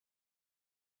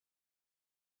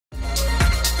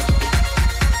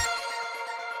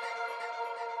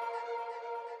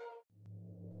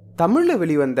தமிழ்ல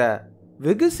வெளிவந்த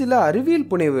வெகு சில அறிவியல்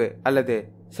புனைவு அல்லது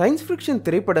சயின்ஸ் ஃபிக்ஷன்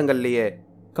திரைப்படங்கள்லேயே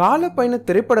கால பயண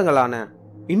திரைப்படங்களான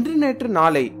இன்று நேற்று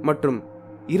நாளை மற்றும்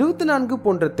 24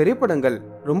 போன்ற திரைப்படங்கள்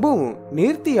ரொம்பவும்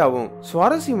நேர்த்தியாகவும்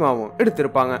சுவாரஸ்யமாகவும்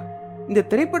எடுத்திருப்பாங்க. இந்த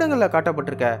திரைப்படங்களில்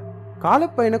காட்டப்பட்டிருக்க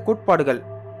காலப்பயண கோட்பாடுகள்,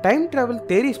 டைம் டிராவல்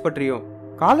தேரிஸ் பற்றியும்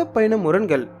காலப்பயண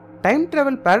முரண்கள், டைம்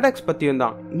டிராவல் பாரடாக்ஸ் பற்றியும்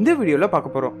தான் இந்த வீடியோவில்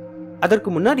பார்க்க போகிறோம்.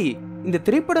 அதற்கு முன்னாடி இந்த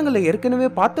திரைப்படங்களை ஏற்கனவே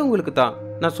பார்த்தவங்களுக்கு தான்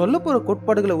நான் சொல்ல போகிற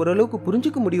கோட்பாடுகளை ஓரளவுக்கு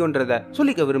புரிஞ்சுக்க முடியுன்றத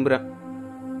சொல்லிக்க விரும்புகிறேன்.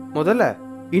 முதல்ல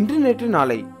இன்று நேற்று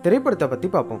நாளை திரைப்படத்தை பற்றி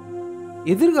பார்ப்போம்.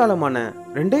 எதிர்காலமான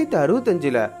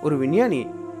 2065 ஒரு விஞ்ஞானி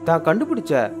தான்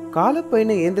கண்டுபிடிச்ச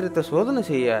காலப்பயண இயந்திரத்தை சோதனை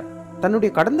செய்ய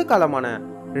தன்னுடைய கடந்த காலமான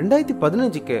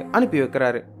 2015க்கு அனுப்பி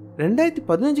வைக்கிறாரு.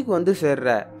 2015க்கு வந்து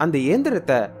சேர்ற அந்த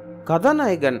இயந்திரத்தை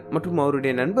கதாநாயகன் மற்றும்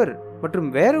அவருடைய நண்பர் மற்றும்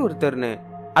வேற ஒருத்தர்னு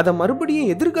அதை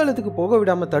மறுபடியும் எதிர்காலத்துக்கு போக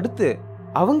விடாம தடுத்து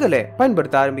அவங்களே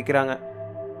பயன்படுத்த ஆரம்பிக்கிறாங்க.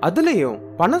 அதுலயும்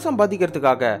பணம்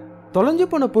சம்பாதிக்கிறதுக்காக தொலைஞ்சு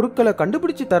போன பொருட்களை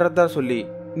கண்டுபிடிச்சு தரதா சொல்லி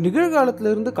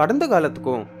நிகழ்காலத்துல இருந்து கடந்த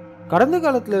காலத்துக்கும், கடந்த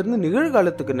காலத்துல இருந்து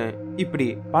நிகழ்காலத்துக்குன்னு இப்படி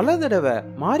பல தடவை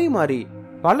மாறி மாறி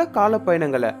பல கால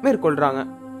பயணங்களை மேற்கொள்றாங்க.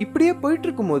 இப்படியே போயிட்டு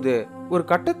இருக்கும் போது ஒரு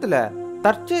கட்டத்துல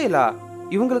தற்செயலா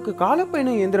இவங்களுக்கு காலப்பயண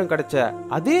இயந்திரம் கிடைச்ச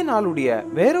அதே நாளுடைய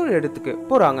வேறொரு இடத்துக்கு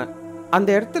போறாங்க.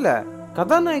 அந்த இடத்துல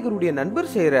கதாநாயகருடைய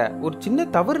நண்பர் செய்யற ஒரு சின்ன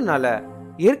தவறுனால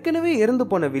ஏற்கனவே இறந்து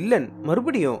போன வில்லன்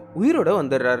மறுபடியும் உயிரோட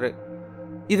வந்துடுறாரு.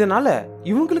 இதனால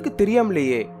இவங்களுக்கு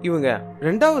தெரியாமலேயே இவங்க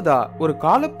ரெண்டாவதா ஒரு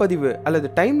காலப்பதிவு அல்லது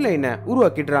டைம் லைனை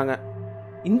உருவாக்கிடுறாங்க.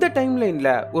 இந்த டைம் லைன்ல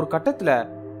ஒரு கட்டத்துல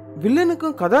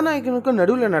வில்லனுக்கும் கதாநாயகனுக்கும்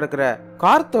நடுவுல நடக்கிற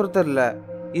கார் துரத்தல்ல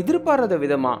எதிர்பாராத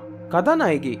விதமா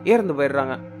கதாநாயகி இறந்து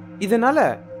போயிடுறாங்க. இதனால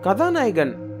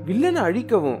கதாநாயகன் வில்லனை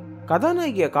அழிக்கவும்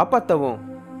கதாநாயகியை காப்பாற்றவும்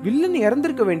வில்லன்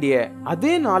இறந்திருக்க வேண்டிய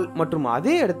அதே நாள் மற்றும்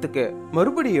அதே இடத்துக்கு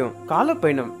மறுபடியும்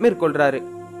காலப்பயணம் மேற்கொள்றாரு.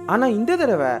 ஆனா இந்த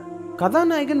தடவை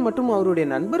கதாநாயகன் மற்றும் அவருடைய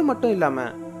நண்பர் மட்டும் இல்லாம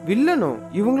வில்லனும்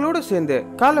இவங்களோட சேர்ந்து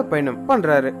காலப்பயணம்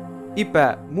பண்றாரு. இப்ப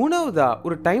மூணாவதா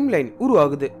ஒரு டைம் லைன்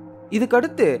உருவாகுது.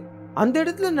 இதுக்கடுத்து அந்த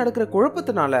இடத்துல நடக்கிற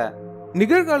குழப்பத்தினால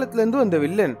நிகழ்காலத்துல இருந்து வந்த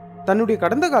வில்லன் தன்னுடைய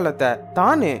கடந்த காலத்தை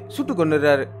தானே சுட்டு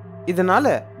கொண்டுறாரு. இதனால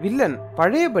வில்லன்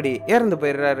பழையபடி இறந்து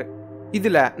போயிடுறாரு.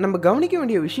 இதுல நம்ம கவனிக்க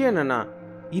வேண்டிய விஷயம் என்னன்னா,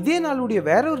 இதே நாளுடைய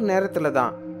வேற ஒரு நேரத்துல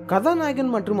தான் கதாநாயகன்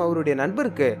மற்றும் அவருடைய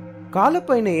நண்பருக்கு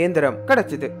காலப்பயண இயந்திரம்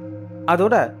கிடைச்சது.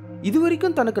 அதோட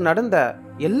இதுவரைக்கும் தனக்கு நடந்த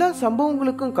எல்லா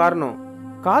சம்பவங்களுக்கும் காரணம்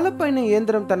காலப்பயண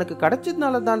இயந்திரம் தனக்கு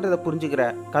கிடைச்சதுனாலதான்றத புரிஞ்சுக்கிற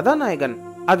கதாநாயகன்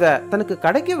அத தனக்கு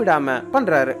கிடைக்க விடாம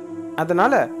பண்றாரு.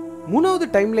 அதனால மூணாவது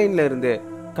டைம் லைன்ல இருந்து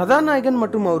கதாநாயகன்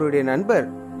மற்றும் அவருடைய நண்பர்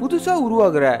புதுசா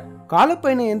உருவாகிற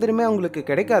காலப்பயண இயந்திரமே அவங்களுக்கு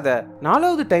கிடைக்காத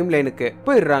 4வது டைம் லைனுக்கு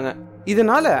போயிடுறாங்க.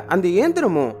 இதனால அந்த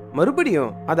இயந்திரமும்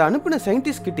மறுபடியும் அதை அனுப்பின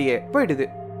சயின்டிஸ்ட் கிட்டயே போயிடுது.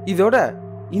 இதோட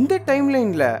இந்த டைம்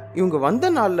லைன்ல இவங்க வந்த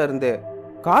நாள்ல இருந்து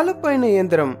காலப்பயண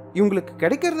இயந்திரம் இவங்களுக்கு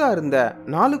கிடைக்கிறதா இருந்த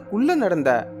நாளுக்குள்ள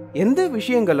நடந்த எந்த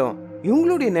விஷயங்களும்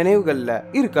இவங்களுடைய நினைவுகள்ல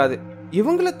இருக்காது.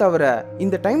 இவங்களை தவிர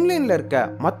இந்த டைம் லைன்ல இருக்க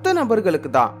மற்ற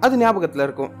நபர்களுக்கு தான் அது ஞாபகத்துல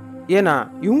இருக்கும். ஏன்னா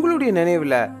இவங்களுடைய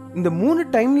நினைவுல இந்த 3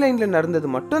 டைம் லைன்ல நடந்தது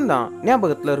மட்டும்தான்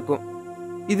ஞாபகத்துல இருக்கும்.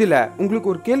 இதுல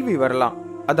உங்களுக்கு ஒரு கேள்வி வரலாம்.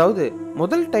 அதாவது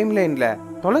முதல் டைம் லைன்ல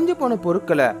தொலைஞ்சு போன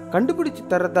பொருட்களை கண்டுபிடிச்சு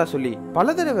தரதா சொல்லி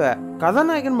பல தடவை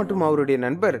கதாநாயகன் மற்றும் அவருடைய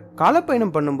நண்பர்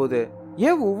காலப்பயணம் பண்ணும்போது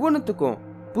ஏன் ஒவ்வொன்றுத்துக்கும்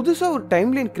புதுசா ஒரு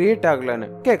டைம் லைன் கிரியேட் ஆகலன்னு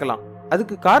கேட்கலாம்.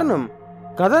 அதுக்கு காரணம்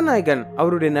கதாநாயகன்,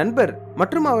 அவருடைய நண்பர்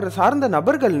மற்றும் அவரை சார்ந்த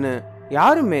நபர்கள்னு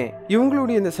யாருமே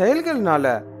இவங்களுடைய இந்த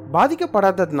செயல்கள்னால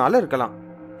பாதிக்கப்படாததுனால இருக்கலாம்.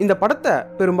 இந்த படத்தை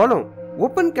பெரும்பாலும்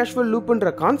ஓப்பன் கேஷுவல் லூப்ன்ற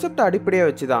கான்செப்டை அடிப்படையா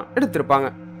வச்சுதான் எடுத்திருப்பாங்க.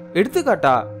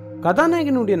 எடுத்துக்காட்டா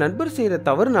கதாநாயகனுடைய நண்பர் செய்யற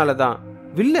தவறுனாலதான்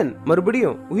வில்லன்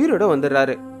மறுபடியும் உயிரோட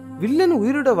வந்துடுறாரு. வில்லன்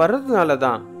உயிரோட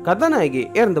வர்றதுனாலதான் கதாநாயகி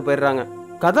இறந்து போயிடுறாங்க.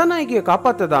 கதாநாயகியை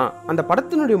காப்பாத்ததான் அந்த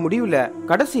படத்தினுடைய முடிவுல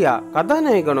கடைசியா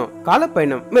கதாநாயகனும்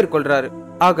காலப்பயணம் மேற்கொள்றாரு.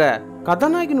 ஆக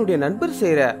கதாநாயகனுடைய நண்பர்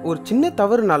செய்யற ஒரு சின்ன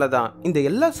தவறுனாலதான் இந்த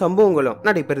எல்லா சம்பவங்களும்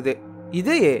நடைபெறுது.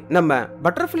 இதையே நம்ம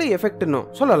பட்டர்ஃப்ளை எஃபெக்ட்னு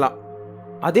சொல்லலாம்.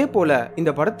 அதே போல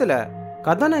இந்த படத்துல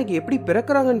கதாநாயகி எப்படி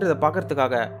பிறக்கிறாங்கன்றத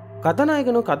பாக்கிறதுக்காக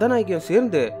கதாநாயகனும் கதாநாயகியும்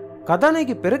சேர்ந்து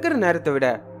கதாநாயகி பிறக்கிற நேரத்தை விட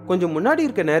கொஞ்சம் முன்னாடி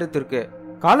இருக்க நேரத்திற்கு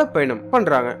காலப்பயணம்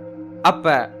பண்றாங்க.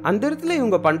 அப்ப அந்த இடத்துல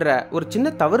இவங்க பண்ற ஒரு சின்ன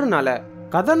தவறுனால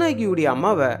கதாநாயகியுடைய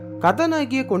அம்மாவை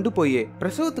கதாநாயகியை கொண்டு போய்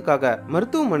பிரசவத்துக்காக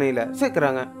மருத்துவமனையில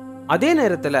சேர்க்கிறாங்க. அதே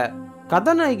நேரத்துல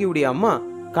கதாநாயகியுடைய அம்மா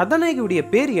கதாநாயகியுடைய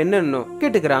பேர் என்னன்னு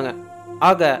கேட்டுக்கிறாங்க.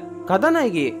 ஆக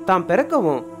கதாநாயகி தான்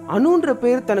பிறக்கவும் அணுன்ற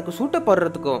பேர் தனக்கு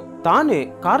சூட்டப்படுறதுக்கும் தானே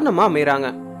காரணமா அமைறாங்க.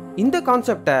 இந்த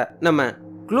கான்செப்டை நம்ம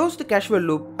க்ளோஸ்டு கேஷுவல்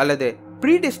லூப் அல்லது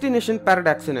ப்ரீ டெஸ்டினேஷன்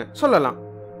பாரடாக்ஸ்னு சொல்லலாம்.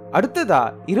 அடுத்ததா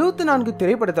 24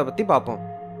 திரைப்படத்தை பத்தி பார்ப்போம்.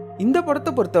 இந்த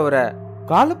படத்தை பொறுத்தவரை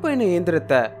காலப்பயண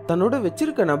இயந்திரத்தை தன்னோட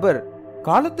வச்சிருக்க நபர்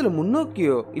காலத்துல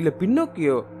முன்னோக்கியோ இல்ல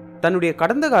பின்னோக்கியோ தன்னுடைய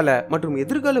கடந்த கால மற்றும்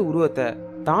எதிர்கால உருவத்தை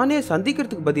தானே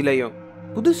சந்திக்கிறதுக்கு பதிலையும்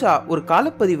புதுசா ஒரு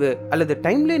காலப்பதிவு அல்லது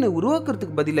டைம்லைனை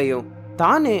உருவாக்குறதுக்கு பதிலையும்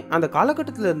தானே அந்த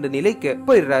காலகட்டத்தில் இருந்த நிலைக்கு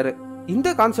போயிடுறாரு. இந்த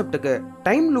கான்செப்டுக்கு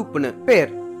டைம் லூப்னு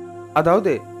பெயர்.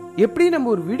 அதாவது எப்படி நம்ம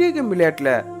ஒரு வீடியோ கேம்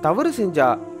விளையாட்டுல தவறு செஞ்சா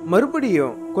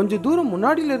மறுபடியும் கொஞ்சம் தூரம்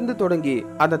முன்னாடியில இருந்து தொடங்கி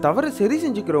அந்த தவறை சரி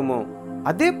செஞ்சுக்கிறோமோ,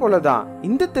 அதே போலதான்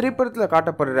இந்த திரைப்படத்துல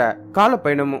காட்டப்படுற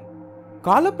காலப்பயணமும்.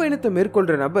 காலப்பயணத்தை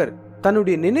மேற்கொள்ற நபர்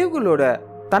தன்னுடைய நினைவுகளோட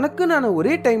தனக்குனான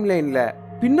ஒரே டைம்லைன்ல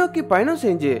பின்னோக்கி பயணம்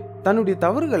செஞ்சு தன்னுடைய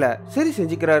தவறுகளை சரி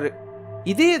செஞ்சுக்கிறாரு.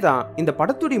 இதேதான் இந்த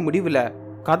படத்துடைய முடிவுல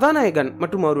கதாநாயகன்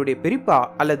மற்றும் அவருடைய பெரியப்பா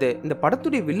அல்லது இந்த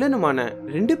படத்துடைய வில்லனுமான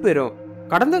 2 பேரும்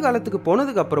கடந்த காலத்துக்கு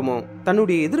போனதுக்கு அப்புறமும்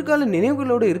தன்னுடைய எதிர்கால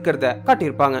நினைவுகளோடு இருக்கிறத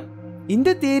காட்டியிருப்பாங்க.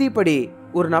 இந்த தியரி படி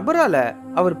ஒரு நபரால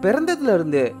அவர் பிறந்ததுல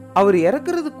இருந்து அவர்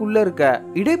இறக்குறதுக்குள்ள இருக்க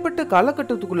இடைப்பட்ட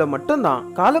காலகட்டத்துக்குள்ள மட்டும்தான்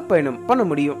காலப்பயணம் பண்ண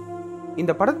முடியும்.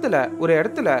 இந்த படத்துல ஒரு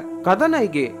இடத்துல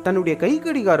கதாநாயகி தன்னுடைய கை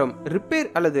கடிகாரம் ரிப்பேர்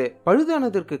அல்லது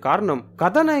பழுதானதற்கு காரணம்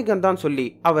கதாநாயகன் தான் சொல்லி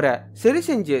அவரை சரி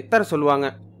செஞ்சு தர சொல்லுவாங்க.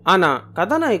 ஆனா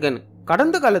கதாநாயகன்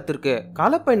கடந்த காலத்திற்கு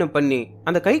காலப்பயணம் பண்ணி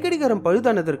அந்த கை கடிகாரம்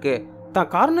பழுதானதற்கு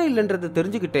தான் காரணம் இல்லைன்றதை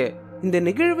தெரிஞ்சுக்கிட்டு இந்த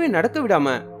நிகழ்வை நடக்க விடாம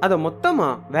அதை மொத்தமா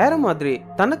வேற மாதிரி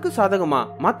தனக்கு சாதகமா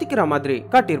மாத்திக்கிற மாதிரி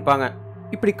காட்டியிருப்பாங்க.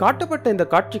 இப்படி காட்டப்பட்ட இந்த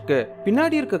காட்சிக்கு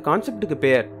பின்னாடி இருக்க கான்செப்டுக்கு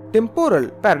பெயர் டெம்போரல்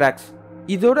பாரடாக்ஸ்.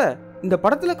 இதோட இந்த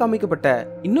படத்துல காமிக்கப்பட்ட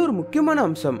இன்னொரு முக்கியமான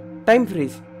அம்சம் டைம்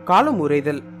ஃப்ரீஸ், காலம்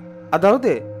உறைதல்.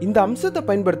 அதாவது இந்த அம்சத்தை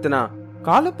பயன்படுத்தினா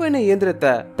காலப்பயண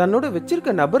இயந்திரத்தை தன்னோட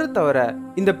வச்சிருக்க நபரை தவிர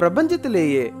இந்த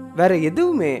பிரபஞ்சத்திலேயே வேற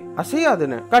எதுவுமே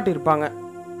அசையாதுன்னு காட்டியிருப்பாங்க.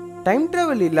 டைம்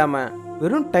டிராவல் இல்லாம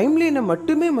வெறும் டைம்லைனை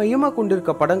மட்டுமே மையமா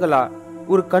கொண்டிருக்க படங்களா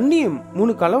ஒரு கன்னியும்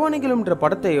 3 கலவாணிகளும்ன்ற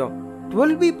படத்தையும்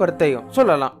 12B படத்தையும்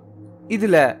சொல்லலாம்.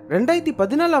 இதுல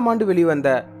 2014ஆம் ஆண்டு வெளிவந்த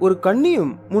ஒரு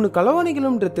கன்னியும் 3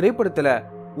 கலவாணிகளும்ன்ற திரைப்படத்துல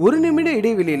 1 நிமிட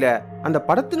இடைவெளியில அந்த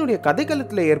படத்தினுடைய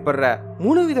கதைக்களத்துல ஏற்படுற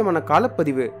 3 விதமான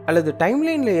காலப்பதிவு அல்லது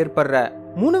டைம்லைன்ல ஏற்படுற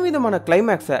 3 விதமான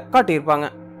கிளைமேக்ஸை காட்டியிருப்பாங்க.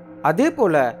 அதே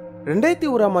போல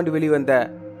 2001ஆம் ஆண்டு வெளிவந்த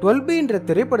 12Bன்ற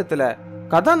திரைப்படத்துல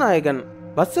கதாநாயகன்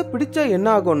பஸ்ஸை பிடிச்சா என்ன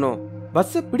ஆகணும்,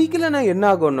 பஸ்ஸை பிடிக்கலன்னா என்ன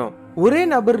ஆகணும், ஒரே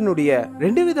நபரினுடைய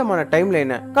 2 விதமான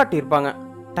டைம்லைனை காட்டியிருப்பாங்க.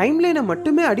 டைம்லைனை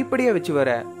மட்டுமே அடிப்படையா வச்சு வர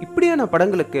இப்படியான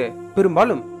படங்களுக்கு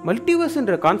பெரும்பாலும்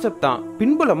மல்டிவர்ஸ்ன்ற கான்செப்ட் தான்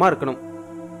பின்புலமா இருக்கணும்.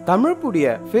 தமிழ்ப்புடைய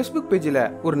ஃபேஸ்புக் பேஜில்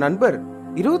ஒரு நண்பர்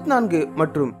 24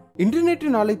 மற்றும் இன்டர்நெட்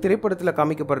நாளை திரைப்படத்துல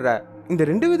காமிக்கப்படுற இந்த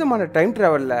 2 விதமான டைம்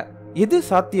டிராவல்ல எது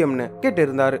சாத்தியம்னு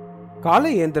கேட்டிருந்தாரு. கால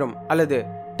இயந்திரம் அல்லது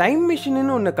டைம்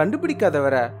மிஷின்னு ஒன்ன கண்டுபிடிக்காத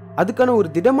வர அதுக்கான ஒரு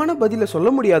திடமான பதில சொல்ல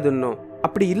முடியாதுன்னும்,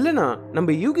 அப்படி இல்லைன்னா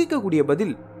நம்ம யூகிக்க கூடிய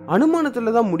பதில்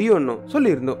அனுமானத்துல தான் முடியும்னு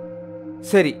சொல்லியிருந்தோம்.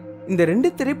 சரி, இந்த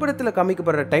 2 திரைப்படத்துல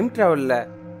காமிக்கப்படுற டைம் டிராவல்ல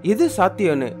எது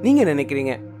சாத்தியம்னு நீங்க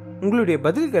நினைக்கிறீங்க? உங்களுடைய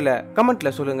பதில்களை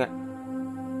கமெண்ட்ல சொல்லுங்க.